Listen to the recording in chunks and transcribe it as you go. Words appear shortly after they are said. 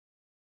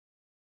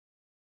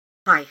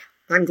Hi,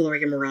 I'm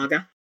Gloria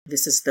Moraga.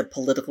 This is the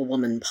Political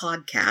Woman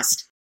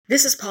podcast.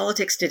 This is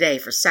Politics Today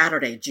for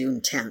Saturday, June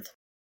 10th.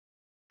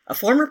 A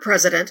former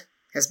president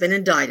has been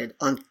indicted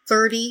on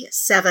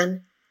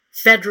 37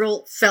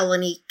 federal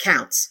felony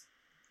counts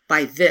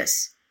by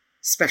this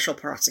special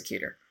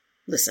prosecutor.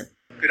 Listen.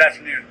 Good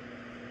afternoon.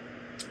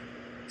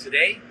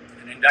 Today,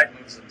 an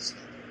indictment was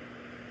unsealed,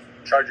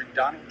 charging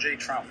Donald J.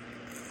 Trump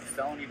with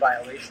felony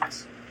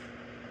violations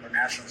of our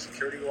national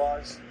security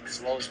laws,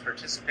 as well as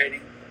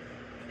participating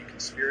in a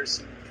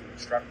conspiracy to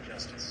obstruct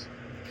justice.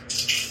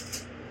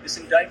 This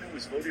indictment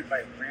was voted by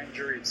a grand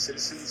jury of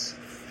citizens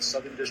of the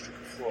Southern District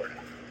of Florida,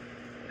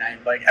 and I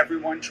invite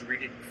everyone to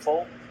read it in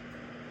full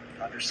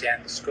to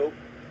understand the scope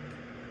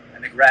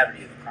and the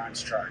gravity of the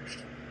crimes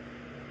charged.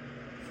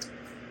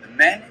 The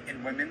men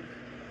and women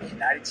of the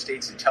United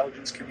States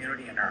intelligence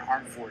community and our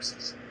armed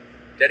forces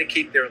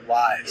dedicate their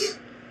lives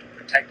to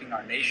protecting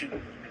our nation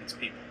and its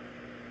people.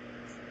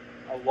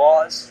 Our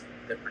laws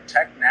that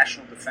protect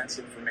national defense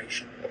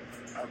information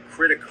are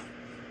critical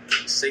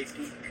to the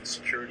safety and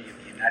security of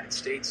the United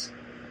States,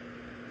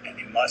 and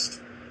they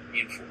must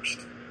be enforced.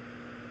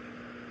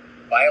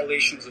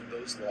 Violations of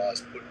those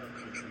laws put our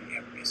country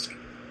at risk.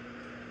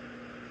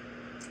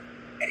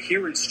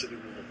 Adherence to the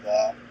rule of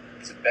law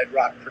is a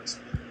bedrock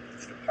principle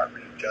of the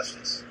Department of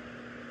Justice,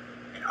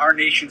 and our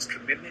nation's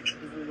commitment to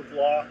the rule of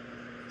law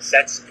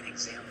sets an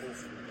example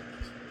for the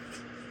world.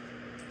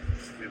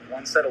 We have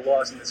one set of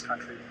laws in this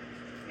country,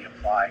 and they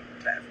apply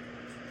to everyone.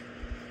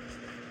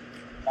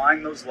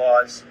 Applying those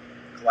laws,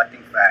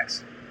 collecting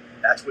facts,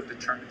 that's what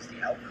determines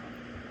the outcome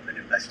of an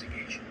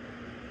investigation.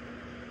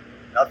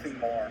 Nothing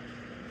more,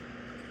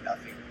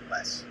 nothing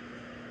less.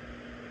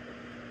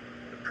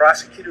 The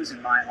prosecutors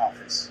in my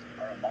office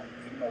are among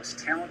the most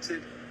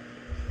talented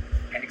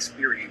and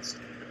experienced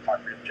in the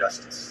Department of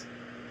Justice.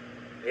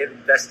 They have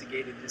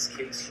investigated this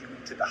case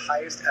hewing to the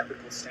highest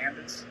ethical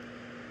standards,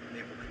 and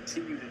they will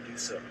continue to do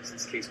so as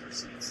this case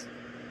proceeds.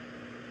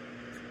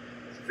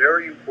 It's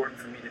very important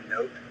for me to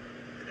note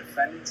that the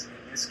defendants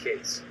in this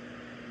case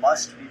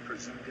must be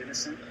presumed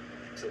innocent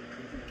until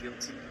proven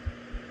guilty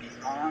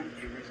beyond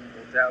a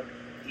reasonable doubt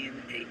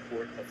in a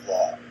court of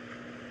law.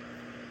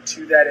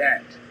 To that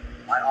end,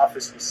 my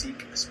office will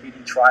seek a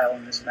speedy trial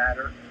in this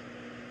matter,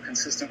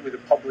 consistent with the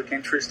public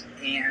interest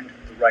and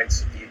the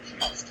rights of the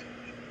accused.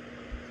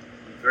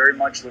 We very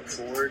much look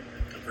forward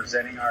to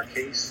presenting our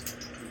case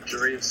to a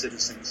jury of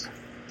citizens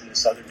in the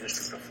Southern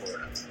District of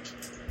Florida.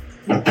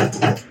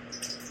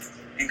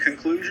 In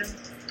conclusion,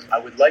 I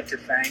would like to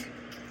thank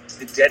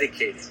the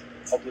dedicated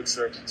public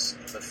servants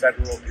of the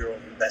Federal Bureau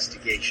of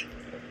Investigation,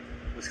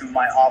 with whom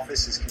my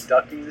office is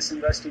conducting this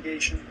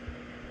investigation,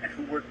 and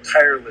who work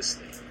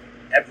tirelessly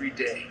every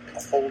day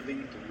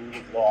upholding the rule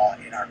of law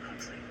in our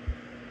country.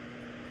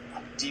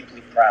 I'm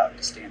deeply proud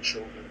to stand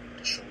shoulder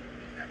to shoulder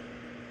with them.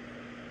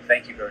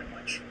 Thank you very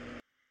much.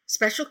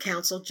 Special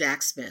Counsel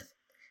Jack Smith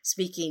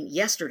speaking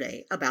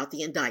yesterday about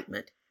the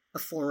indictment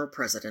of former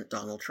President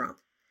Donald Trump.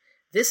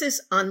 This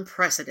is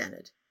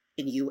unprecedented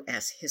in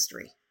U.S.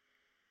 history.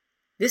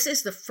 This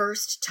is the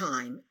first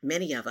time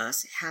many of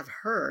us have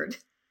heard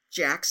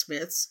Jack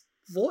Smith's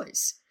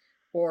voice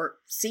or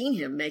seen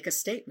him make a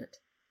statement.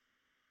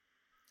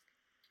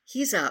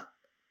 He's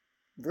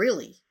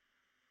really,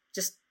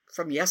 just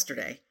from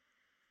yesterday,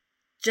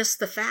 just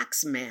the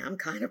facts ma'am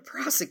kind of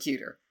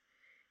prosecutor.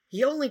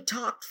 He only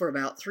talked for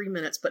about 3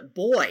 minutes, but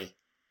boy,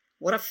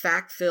 what a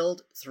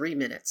fact-filled 3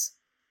 minutes.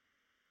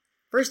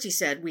 First he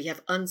said, we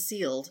have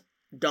unsealed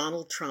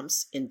Donald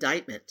Trump's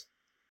indictment.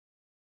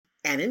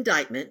 An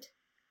indictment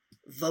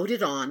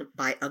voted on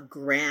by a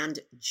grand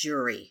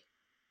jury.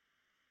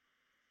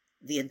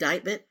 The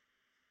indictment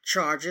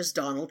charges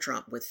Donald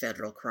Trump with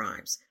federal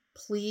crimes.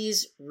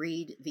 Please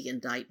read the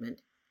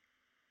indictment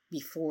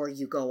before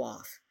you go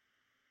off.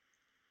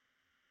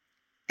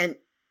 And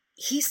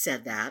he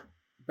said that,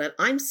 but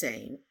I'm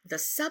saying the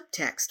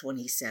subtext when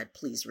he said,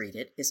 please read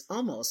it, is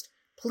almost,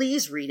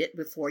 please read it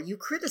before you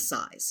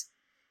criticize.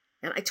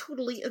 And I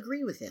totally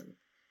agree with him.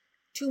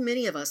 Too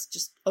many of us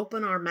just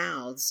open our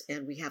mouths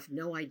and we have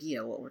no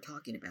idea what we're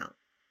talking about.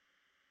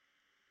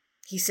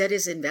 He said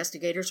his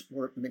investigators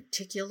were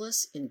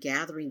meticulous in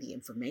gathering the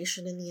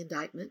information in the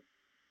indictment.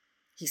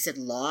 He said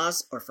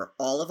laws are for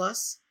all of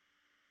us.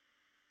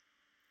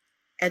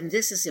 And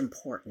this is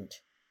important.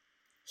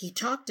 He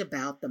talked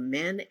about the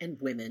men and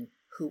women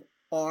who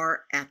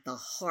are at the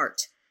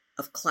heart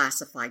of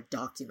classified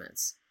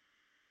documents.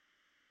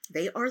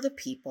 They are the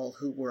people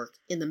who work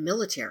in the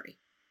military,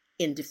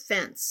 in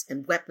defense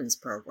and weapons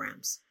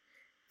programs.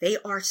 They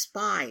are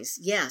spies,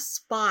 yes,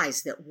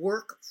 spies that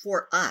work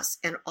for us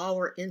and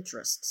our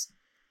interests.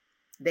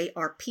 They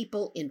are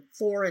people in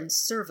foreign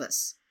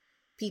service,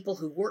 people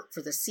who work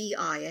for the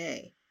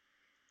CIA.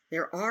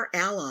 There are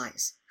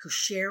allies who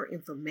share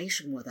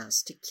information with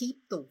us to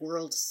keep the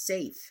world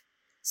safe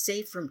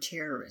from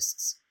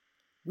terrorists.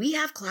 We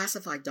have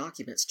classified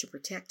documents to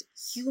protect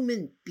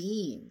human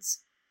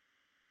beings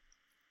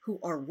who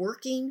are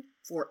working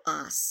for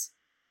us,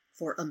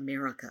 for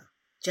America.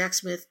 Jack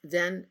Smith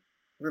then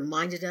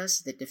reminded us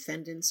that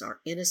defendants are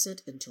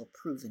innocent until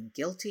proven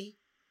guilty.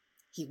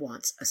 He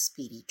wants a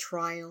speedy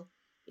trial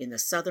in the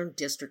Southern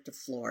District of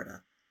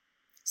Florida.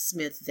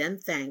 Smith then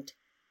thanked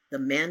the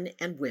men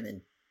and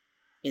women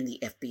in the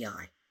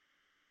FBI.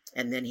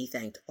 And then he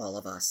thanked all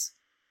of us.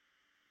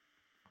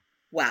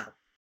 Wow.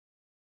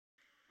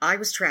 I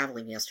was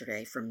traveling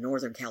yesterday from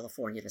Northern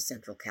California to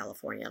Central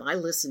California, and I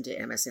listened to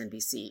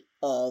MSNBC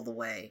all the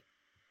way.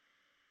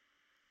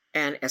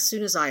 And as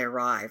soon as I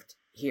arrived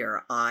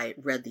here, I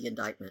read the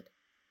indictment.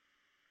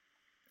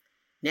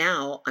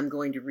 Now I'm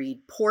going to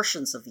read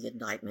portions of the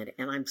indictment,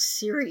 and I'm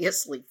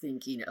seriously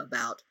thinking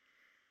about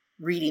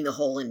reading the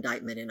whole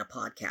indictment in a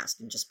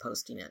podcast and just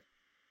posting it.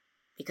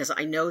 Because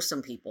I know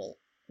some people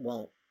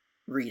won't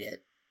read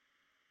it.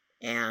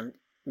 And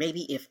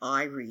maybe if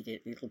I read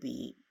it, it'll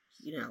be,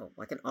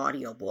 like an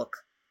audio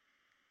book.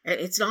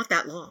 It's not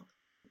that long.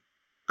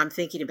 I'm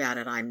thinking about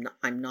it.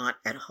 I'm not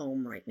at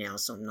home right now,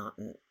 so I'm not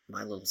in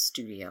my little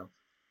studio.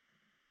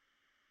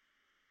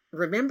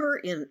 Remember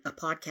in a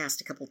podcast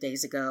a couple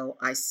days ago,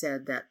 I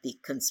said that the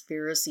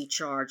conspiracy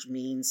charge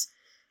means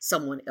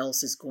someone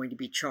else is going to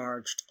be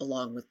charged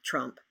along with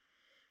Trump.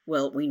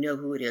 Well, we know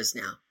who it is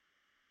now.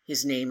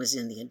 His name is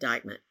in the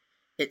indictment.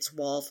 It's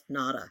Walt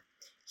Nauta.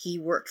 He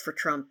worked for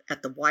Trump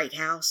at the White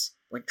House.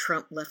 When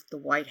Trump left the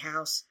White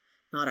House,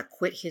 Nauta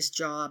quit his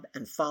job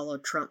and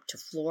followed Trump to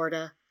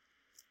Florida.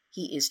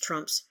 He is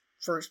Trump's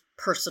first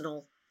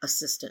personal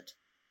assistant.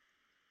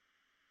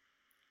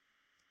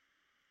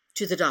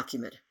 To the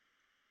document.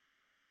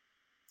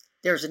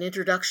 There's an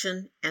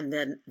introduction and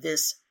then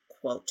this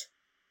quote.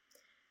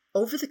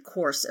 Over the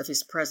course of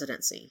his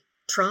presidency,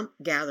 Trump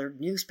gathered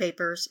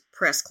newspapers,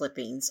 press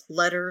clippings,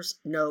 letters,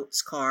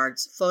 notes,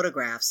 cards,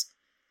 photographs,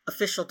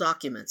 official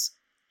documents,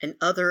 and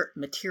other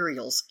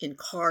materials in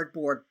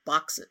cardboard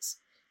boxes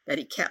that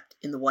he kept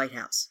in the White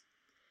House.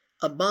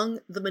 Among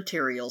the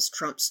materials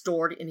Trump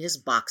stored in his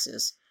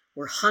boxes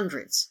were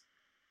hundreds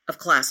of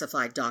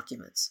classified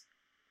documents.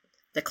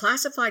 The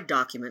classified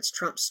documents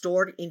Trump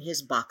stored in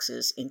his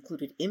boxes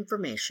included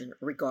information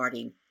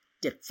regarding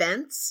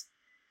defense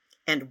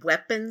and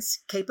weapons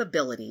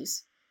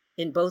capabilities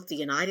in both the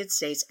United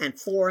States and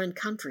foreign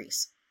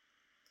countries,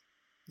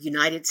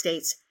 United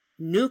States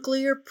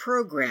nuclear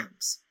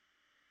programs,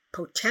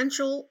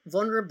 potential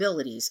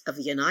vulnerabilities of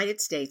the United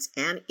States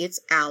and its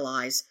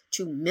allies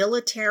to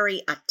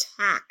military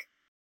attack,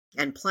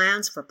 and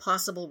plans for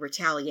possible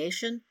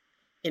retaliation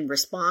in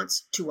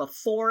response to a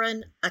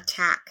foreign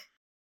attack.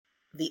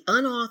 The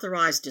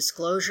unauthorized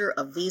disclosure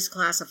of these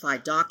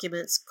classified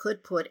documents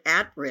could put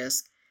at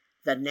risk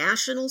the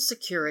national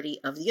security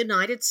of the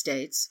United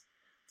States,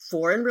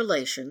 foreign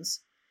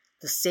relations,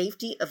 the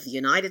safety of the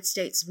United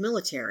States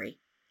military,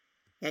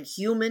 and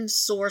human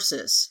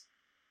sources,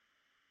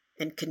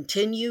 and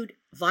continued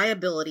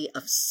viability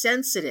of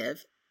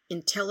sensitive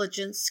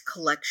intelligence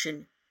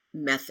collection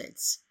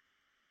methods.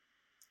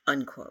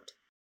 Unquote.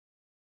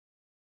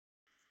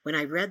 When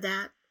I read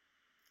that,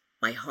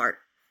 my heart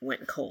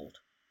went cold.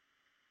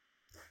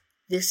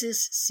 This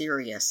is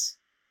serious.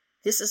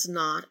 This is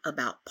not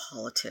about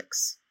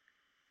politics.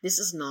 This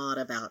is not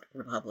about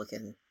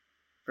Republican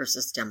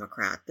versus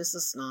Democrat. This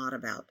is not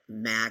about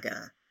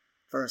MAGA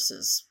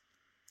versus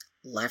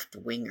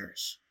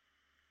left-wingers.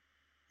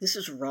 This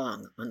is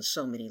wrong on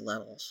so many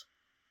levels.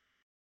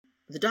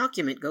 The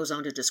document goes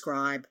on to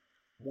describe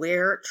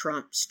where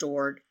Trump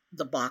stored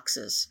the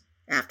boxes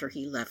after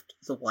he left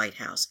the White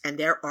House, and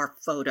there are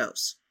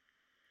photos.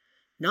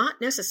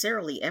 Not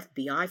necessarily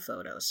FBI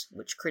photos,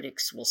 which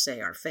critics will say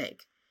are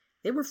fake.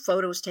 They were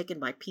photos taken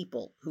by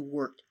people who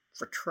worked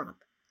for Trump.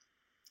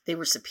 They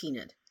were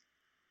subpoenaed.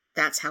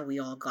 That's how we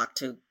all got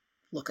to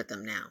look at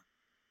them now.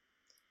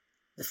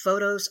 The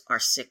photos are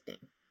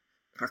sickening.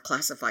 Our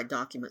classified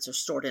documents are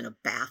stored in a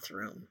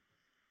bathroom,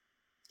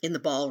 in the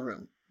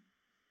ballroom.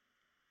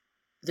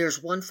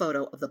 There's one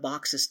photo of the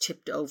boxes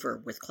tipped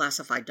over with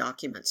classified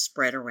documents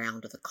spread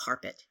around the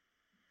carpet.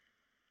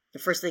 The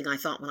first thing I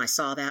thought when I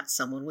saw that,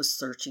 someone was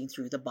searching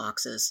through the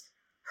boxes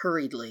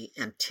hurriedly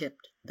and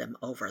tipped them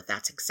over.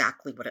 That's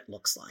exactly what it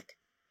looks like.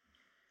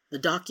 The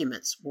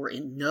documents were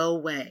in no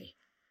way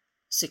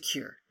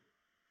secure.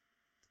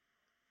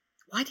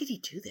 Why did he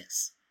do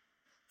this?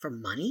 For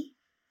money?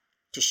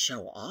 To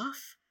show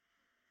off?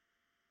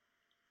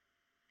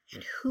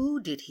 And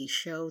who did he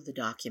show the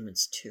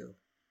documents to?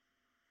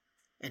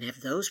 And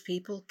have those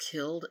people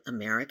killed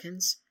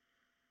Americans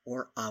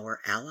or our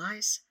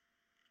allies?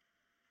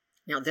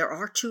 Now, there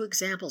are two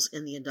examples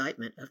in the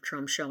indictment of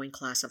Trump showing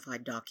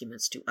classified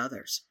documents to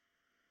others.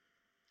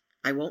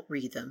 I won't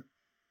read them,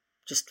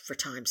 just for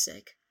time's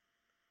sake.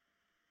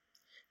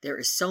 There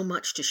is so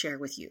much to share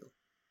with you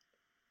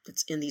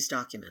that's in these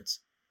documents,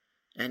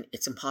 and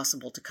it's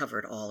impossible to cover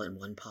it all in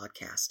one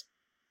podcast.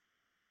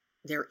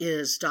 There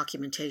is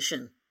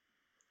documentation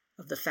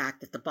of the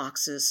fact that the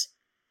boxes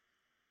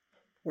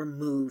were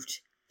moved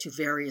to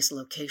various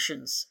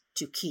locations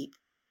to keep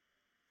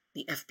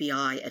the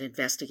FBI and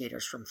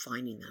investigators from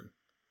finding them.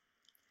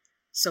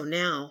 So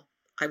now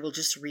I will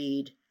just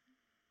read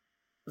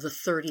the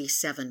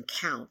 37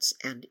 counts,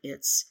 and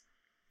it's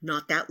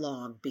not that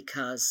long,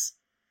 because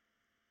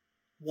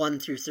 1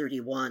 through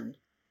 31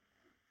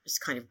 is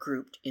kind of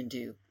grouped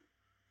into,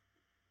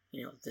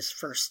 this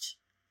first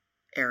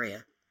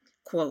area.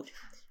 Quote,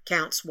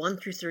 counts 1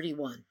 through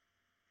 31.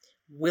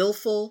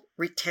 Willful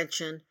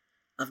retention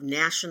of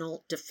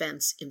national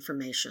defense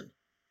information.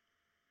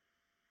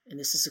 And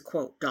this is a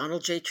quote.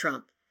 Donald J.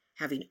 Trump,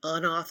 having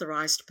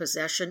unauthorized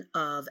possession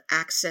of,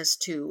 access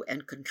to,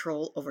 and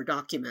control over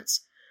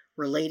documents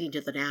relating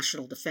to the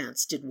national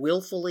defense, did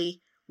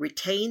willfully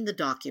retain the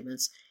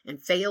documents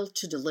and fail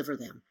to deliver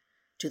them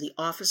to the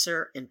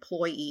officer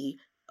employee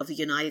of the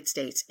United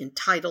States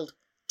entitled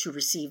to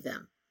receive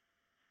them.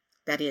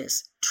 That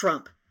is,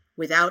 Trump,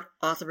 without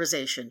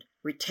authorization,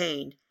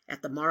 retained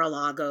at the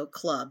Mar-a-Lago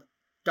Club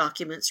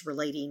documents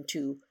relating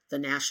to the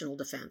national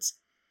defense,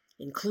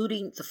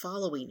 including the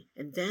following,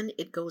 and then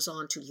it goes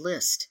on to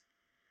list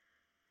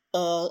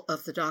all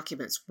of the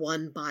documents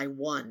one by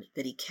one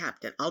that he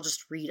kept, and I'll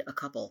just read a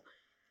couple.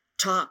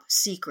 Top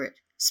secret,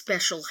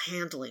 special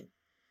handling,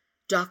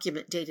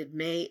 document dated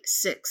May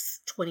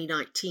 6,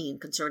 2019,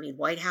 concerning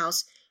White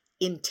House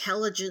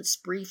intelligence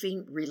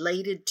briefing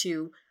related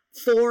to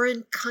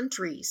foreign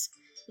countries,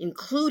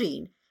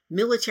 including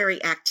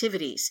military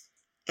activities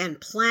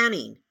and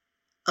planning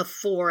of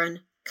foreign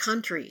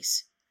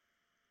countries.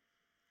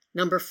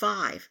 Number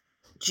 5,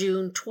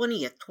 June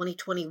 20th,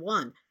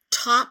 2021,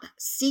 top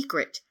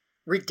secret,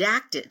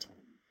 redacted,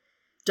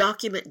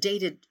 document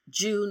dated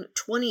June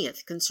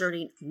 20th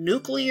concerning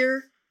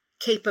nuclear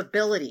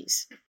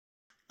capabilities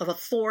of a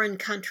foreign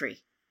country,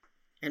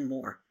 and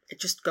more. It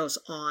just goes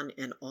on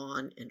and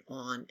on and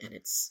on, and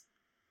it's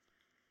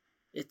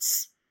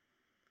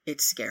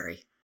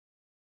scary.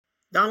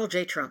 Donald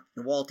J. Trump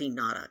and Walt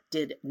Nauta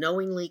did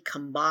knowingly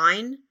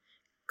combine,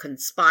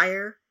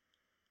 conspire,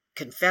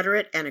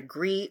 confederate, and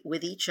agree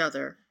with each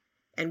other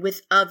and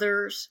with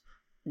others,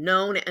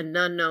 known and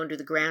unknown to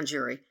the grand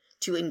jury,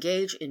 to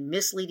engage in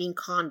misleading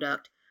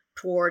conduct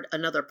toward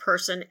another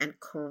person and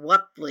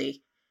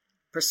corruptly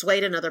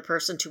persuade another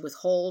person to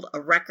withhold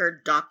a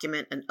record,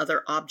 document, and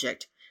other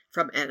object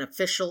from an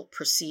official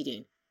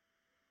proceeding.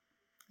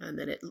 And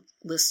then it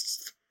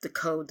lists the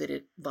code that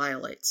it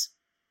violates.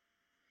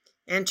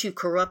 And to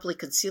corruptly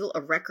conceal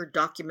a record,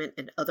 document,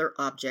 and other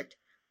object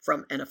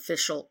from an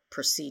official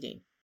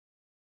proceeding.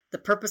 The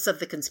purpose of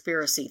the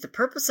conspiracy. The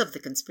purpose of the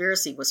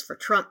conspiracy was for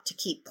Trump to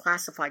keep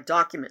classified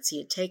documents he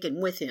had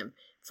taken with him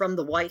from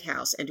the White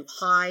House and to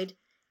hide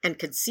and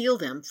conceal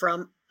them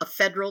from a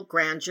federal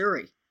grand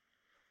jury.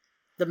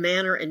 The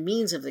manner and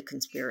means of the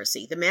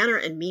conspiracy. The manner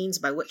and means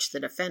by which the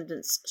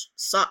defendants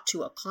sought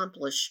to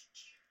accomplish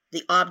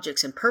the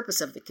objects and purpose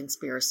of the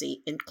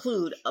conspiracy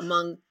include,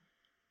 among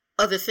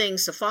other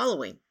things, the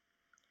following.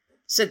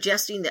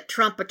 Suggesting that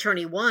Trump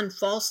Attorney 1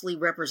 falsely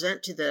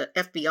represent to the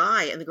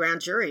FBI and the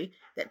grand jury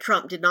that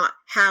Trump did not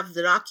have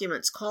the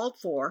documents called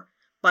for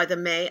by the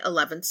May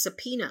 11th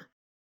subpoena.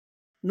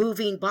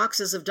 Moving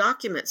boxes of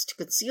documents to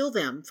conceal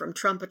them from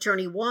Trump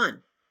Attorney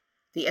 1,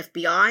 the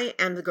FBI,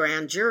 and the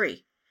grand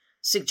jury.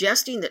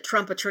 Suggesting that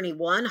Trump Attorney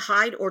 1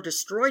 hide or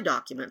destroy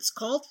documents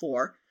called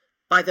for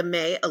by the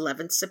May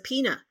 11th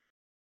subpoena.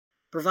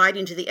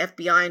 Providing to the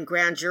FBI and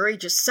grand jury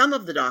just some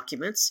of the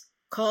documents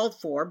called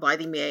for by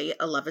the May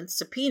 11th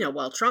subpoena,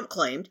 while Trump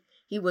claimed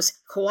he was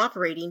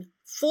cooperating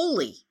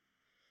fully,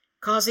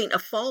 causing a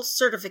false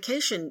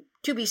certification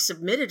to be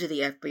submitted to the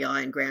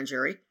FBI and grand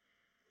jury,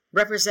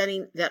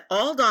 representing that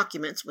all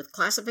documents with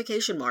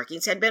classification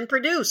markings had been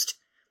produced,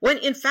 when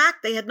in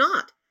fact they had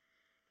not,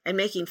 and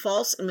making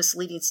false and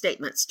misleading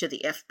statements to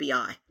the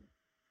FBI.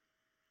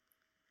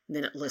 And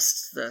then it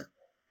lists the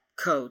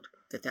code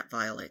that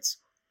violates.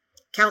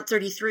 Count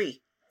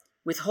 33,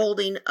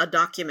 withholding a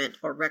document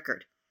or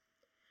record.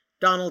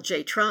 Donald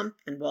J. Trump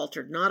and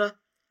Walter Nauta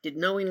did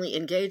knowingly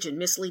engage in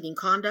misleading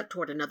conduct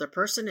toward another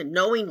person and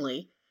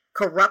knowingly,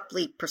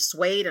 corruptly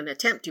persuade and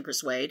attempt to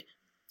persuade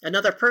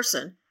another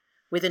person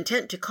with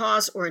intent to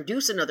cause or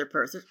induce another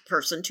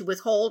person to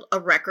withhold a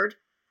record,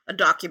 a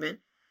document,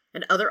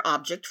 and other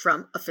object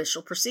from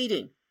official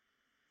proceeding.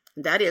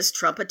 And that is,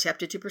 Trump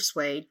attempted to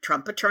persuade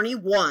Trump Attorney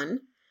 1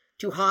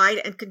 to hide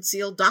and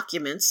conceal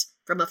documents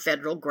from a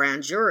federal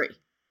grand jury.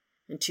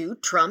 And 2,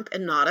 Trump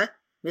and Nauta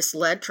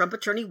misled Trump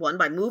Attorney 1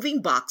 by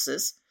moving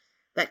boxes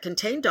that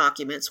contained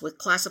documents with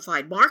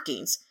classified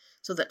markings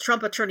so that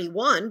Trump Attorney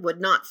 1 would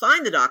not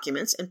find the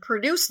documents and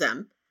produce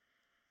them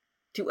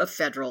to a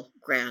federal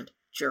grand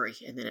jury.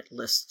 And then it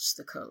lists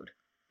the code.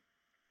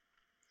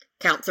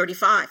 Count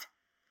 35,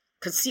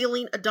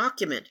 concealing a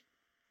document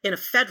in a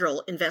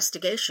federal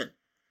investigation.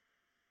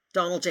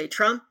 Donald J.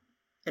 Trump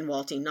and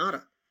Walt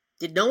Nauta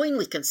did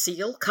knowingly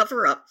conceal,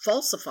 cover up,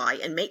 falsify,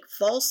 and make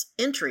false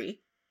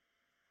entry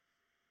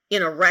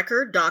in a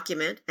record,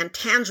 document, and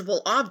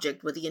tangible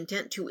object with the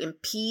intent to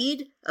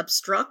impede,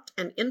 obstruct,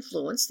 and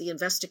influence the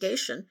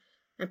investigation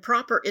and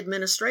proper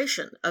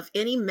administration of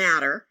any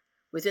matter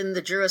within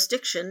the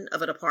jurisdiction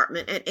of a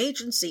department and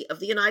agency of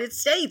the United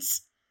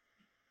States,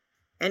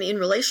 and in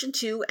relation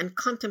to and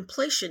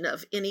contemplation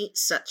of any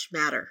such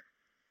matter.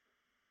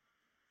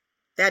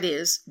 That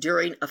is,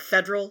 during a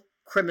federal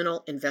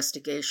criminal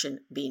investigation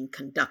being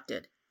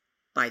conducted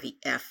by the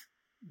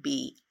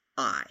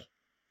FBI.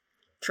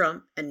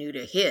 Trump and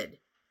Nauta hid,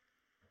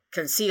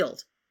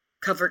 concealed,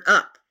 covered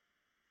up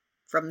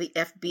from the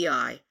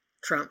FBI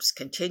Trump's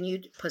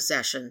continued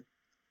possession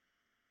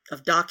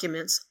of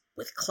documents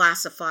with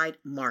classified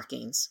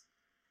markings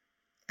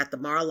at the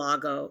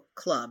Mar-a-Lago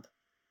Club.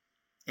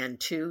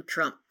 And 2,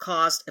 Trump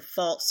caused a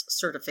false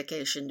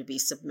certification to be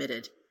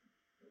submitted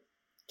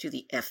to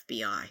the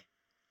FBI.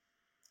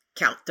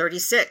 Count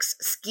 36,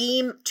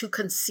 scheme to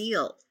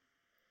conceal.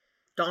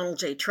 Donald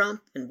J.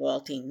 Trump and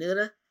Walt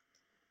Nauta,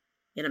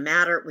 in a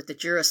matter with the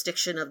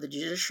jurisdiction of the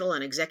judicial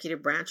and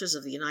executive branches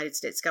of the United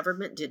States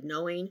government, did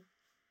knowingly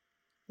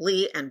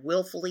and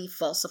willfully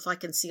falsify,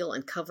 conceal,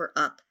 and cover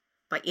up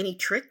by any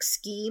trick,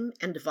 scheme,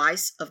 and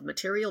device of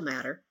material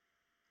matter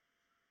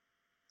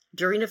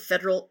during a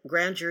federal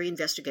grand jury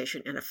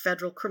investigation and a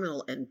federal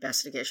criminal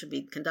investigation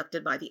being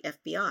conducted by the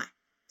FBI.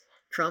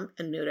 Trump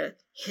and Nauta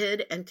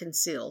hid and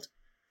concealed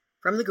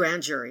from the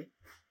grand jury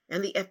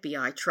and the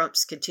FBI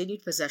Trump's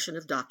continued possession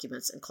of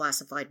documents and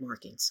classified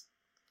markings,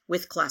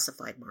 with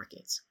classified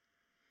markings.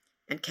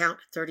 And count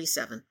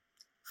 37,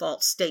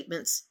 false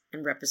statements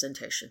and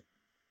representation.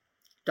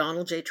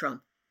 Donald J.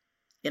 Trump,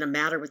 in a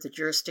matter with the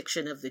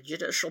jurisdiction of the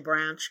judicial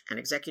branch and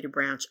executive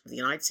branch of the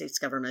United States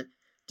government,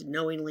 did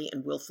knowingly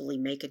and willfully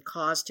make and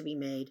cause to be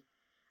made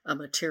a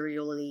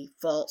materially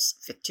false,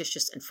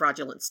 fictitious, and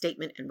fraudulent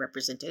statement and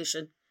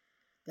representation,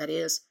 that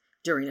is,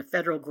 during a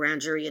federal grand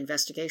jury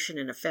investigation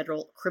and a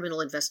federal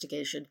criminal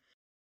investigation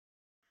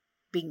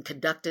being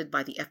conducted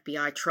by the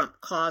FBI, Trump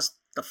caused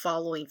the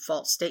following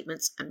false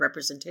statements and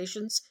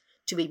representations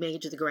to be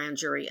made to the grand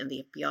jury and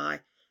the FBI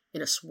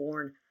in a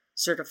sworn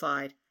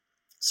certified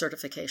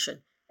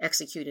certification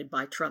executed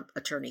by Trump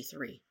Attorney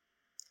 3.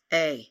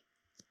 A.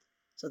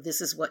 So this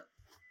is what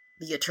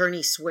the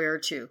attorney swore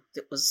to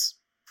that was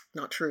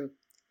not true.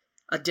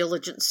 A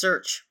diligent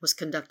search was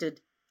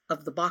conducted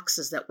of the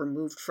boxes that were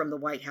moved from the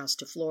White House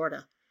to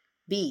Florida.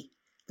 B.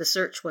 The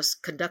search was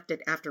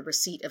conducted after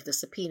receipt of the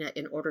subpoena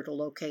in order to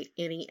locate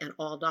any and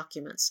all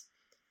documents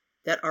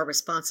that are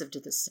responsive to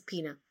the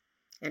subpoena.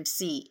 And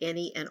C.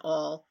 Any and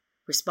all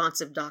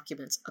responsive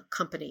documents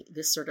accompany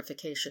this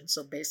certification.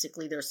 So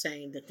basically they're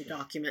saying that the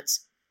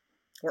documents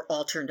were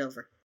all turned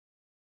over.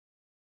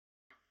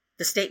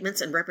 The statements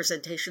and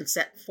representations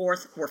set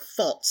forth were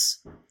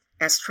false,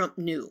 as Trump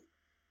knew,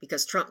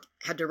 because Trump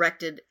had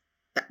directed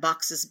that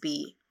boxes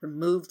be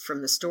removed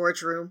from the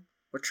storage room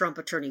where Trump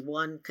Attorney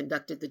 1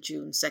 conducted the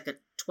June 2nd,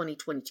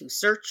 2022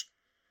 search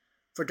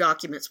for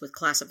documents with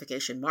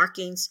classification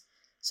markings,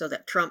 so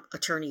that Trump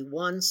Attorney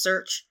 1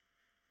 search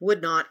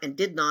would not and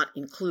did not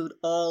include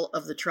all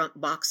of the Trump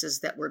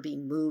boxes that were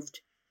removed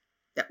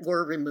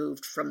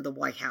from the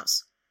White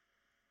House.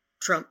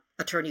 Trump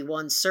Attorney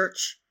 1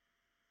 search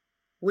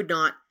would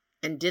not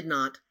and did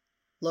not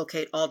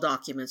locate all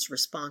documents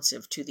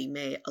responsive to the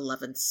May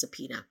 11th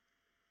subpoena,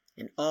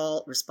 and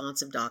all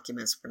responsive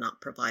documents were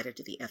not provided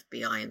to the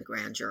FBI and the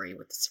grand jury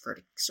with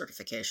the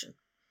certification.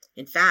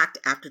 In fact,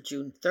 after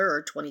June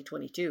 3rd,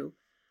 2022,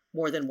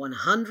 more than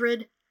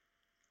 100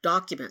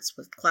 documents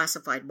with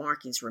classified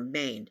markings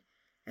remained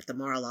at the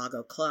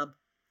Mar-a-Lago Club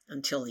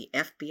until the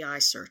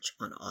FBI search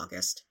on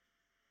August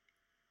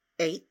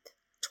 8th,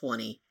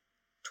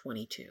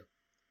 2022.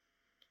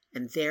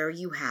 And there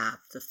you have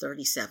the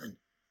 37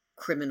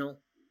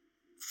 criminal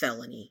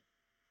felony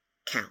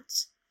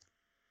counts.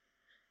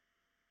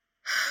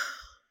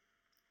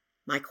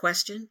 My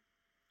question,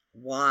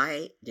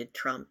 why did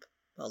Trump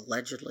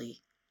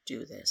allegedly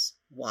do this?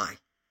 Why?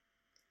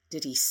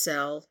 Did he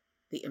sell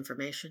the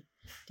information?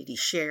 Did he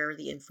share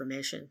the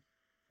information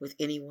with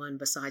anyone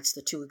besides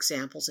the 2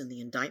 examples in the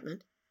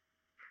indictment?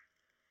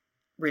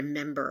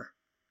 Remember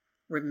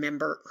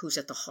who's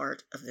at the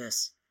heart of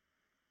this.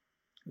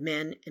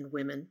 Men and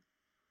women,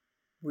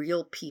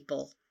 real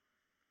people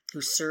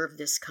who serve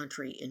this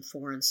country in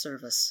foreign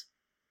service,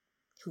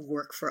 who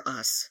work for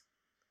us.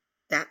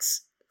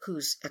 That's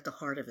who's at the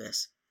heart of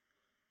this,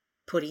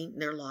 putting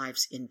their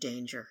lives in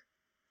danger.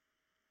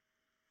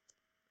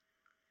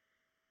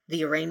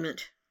 The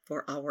arraignment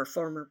for our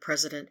former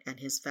president and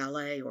his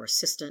valet or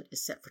assistant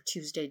is set for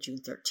Tuesday, June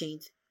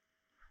 13th.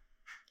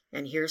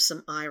 And here's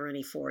some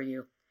irony for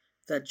you.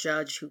 The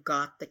judge who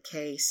got the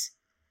case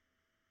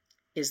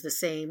is the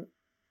same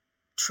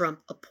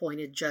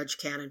Trump-appointed Judge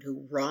Cannon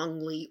who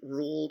wrongly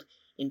ruled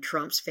in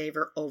Trump's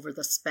favor over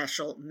the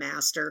special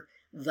master,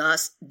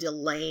 thus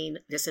delaying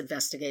this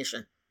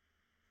investigation.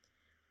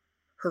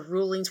 Her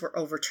rulings were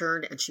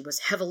overturned and she was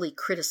heavily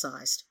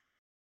criticized.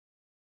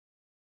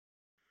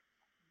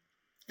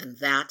 And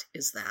that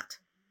is that.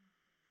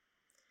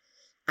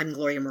 I'm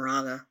Gloria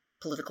Moraga,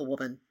 political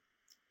woman.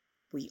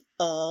 We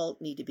all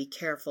need to be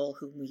careful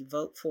who we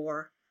vote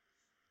for.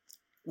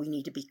 We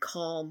need to be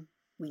calm.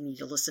 We need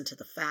to listen to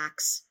the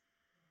facts.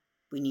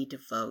 We need to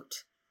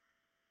vote.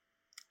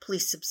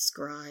 Please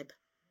subscribe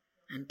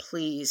and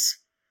please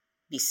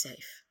be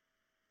safe.